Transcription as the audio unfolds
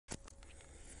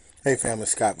Hey family,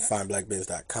 Scott from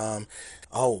FindBlackBiz.com.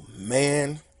 Oh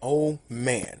man,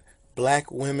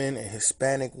 black women and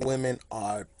Hispanic women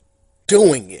are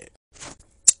doing it.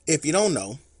 If you don't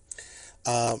know,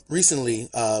 recently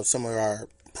some of our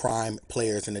prime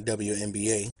players in the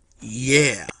WNBA,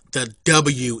 yeah, the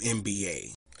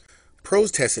WNBA,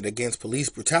 protested against police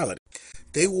brutality.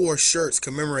 They wore shirts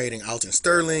commemorating Alton,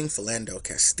 Philando,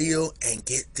 Castile, and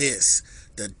get this,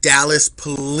 the Dallas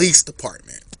Police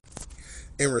Department.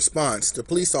 In response, the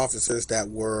police officers that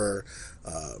were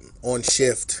on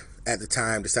shift at the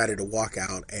time decided to walk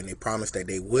out, and they promised that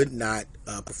they would not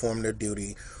perform their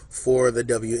duty for the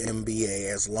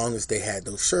WNBA as long as they had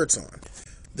those shirts on.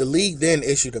 The league then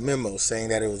issued a memo saying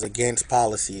that it was against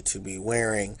policy to be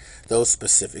wearing those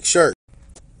specific shirts.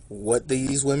 What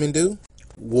these women do?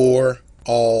 Wore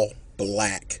all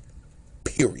black,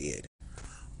 period.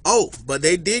 Oh, but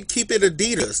they did keep it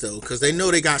Adidas though, because they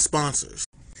know they got sponsors.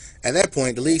 At that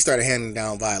point, the league started handing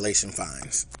down violation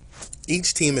fines.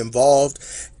 Each team involved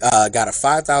got a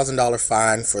 $5,000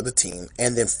 fine for the team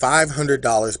and then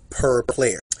 $500 per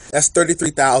player. That's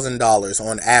 $33,000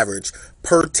 on average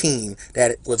per team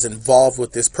that was involved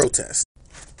with this protest.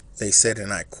 They said,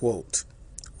 and I quote,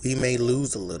 "We may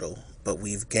lose a little, but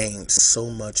we've gained so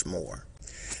much more."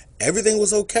 Everything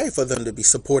was okay for them to be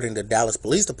supporting the Dallas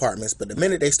Police Departments, but the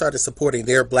minute they started supporting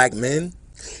their black men,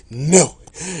 no,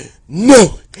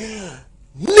 no, no,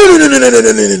 no, no, no, no, no,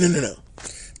 no, no, no, no, no.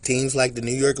 Teams like the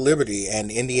New York Liberty and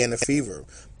Indiana Fever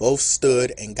both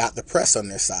stood and got the press on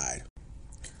their side.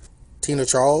 Tina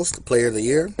Charles, the Player of the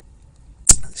Year,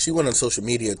 she went on social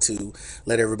media to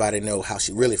let everybody know how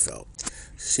she really felt.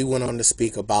 She went on to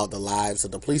speak about the lives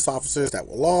of the police officers that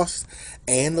were lost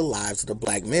and the lives of the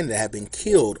black men that have been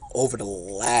killed over the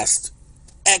last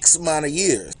X amount of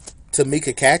years.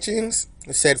 Tamika Catchings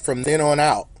said from then on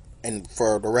out, and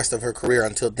for the rest of her career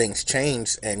until things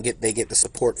change and they get the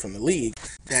support from the league,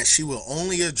 that she will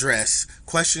only address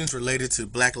questions related to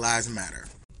Black Lives Matter.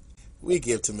 We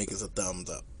give Tamika's a thumbs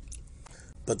up.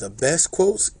 But the best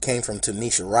quotes came from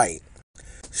Tanisha Wright.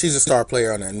 She's a star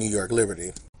player on the New York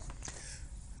Liberty.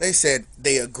 They said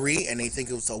they agree and they think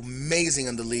it was amazing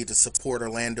of the league to support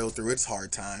Orlando through its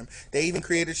hard time. They even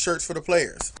created shirts for the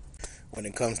players. When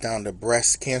it comes down to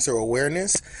breast cancer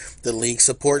awareness, the league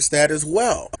supports that as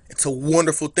well. It's a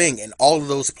wonderful thing, and all of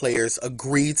those players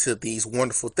agree to these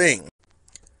wonderful things.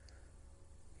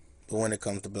 But when it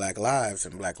comes to Black Lives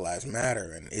and Black Lives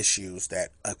Matter and issues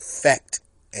that affect,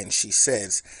 and she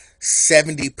says,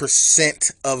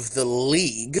 70% of the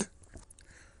league,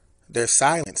 their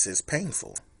silence is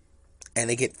painful. And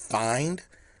they get fined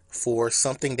for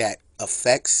something that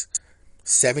affects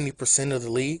 70% of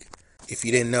the league. If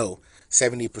you didn't know,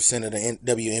 70% of the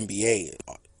WNBA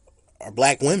are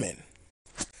black women.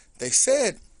 They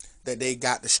said that they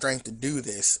got the strength to do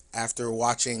this after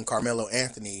watching Carmelo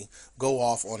Anthony go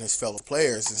off on his fellow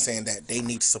players and saying that they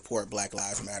need to support Black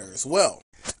Lives Matter as well.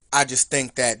 I just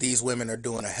think that these women are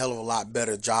doing a hell of a lot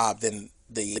better job than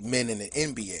the men in the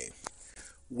NBA.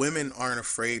 Women aren't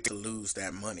afraid to lose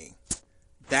that money.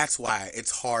 That's why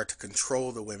it's hard to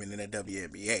control the women in the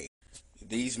WNBA.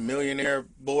 These millionaire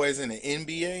boys in the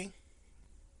NBA,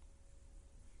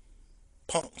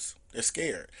 punks. They're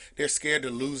scared. They're scared to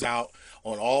lose out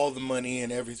on all the money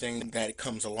and everything that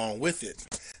comes along with it.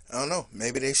 I don't know.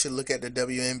 Maybe they should look at the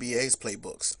WNBA's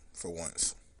playbooks for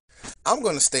once. I'm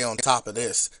going to stay on top of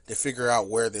this to figure out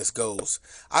where this goes.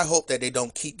 I hope that they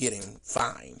don't keep getting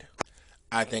fined.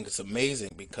 I think it's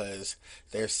amazing because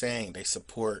they're saying they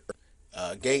support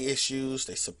gay issues,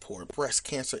 they support breast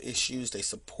cancer issues, they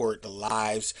support the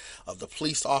lives of the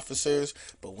police officers,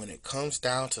 but when it comes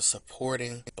down to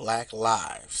supporting black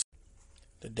lives,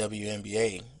 the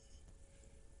WNBA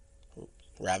would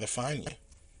rather fine you.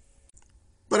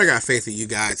 But I got faith in you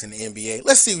guys in the NBA.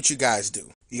 Let's see what you guys do.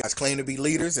 You guys claim to be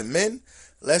leaders and men.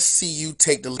 Let's see you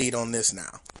take the lead on this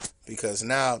now. Because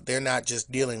now they're not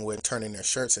just dealing with turning their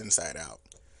shirts inside out.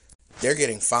 They're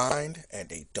getting fined and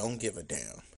they don't give a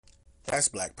damn. That's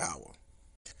black power.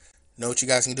 Know what you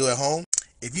guys can do at home?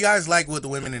 If you guys like what the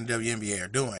women in the WNBA are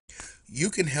doing, you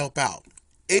can help out.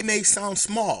 It may sound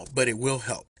small, but it will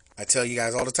help. I tell you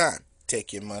guys all the time,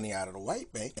 take your money out of the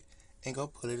white bank and go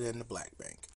put it in the black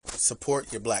bank.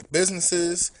 Support your black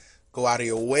businesses. Go out of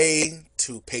your way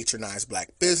to patronize black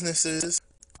businesses.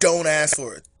 Don't ask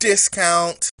for a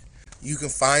discount. You can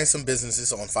find some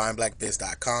businesses on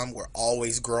findblackbiz.com. We're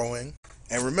always growing.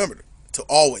 And remember to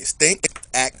always think,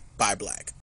 act, buy black.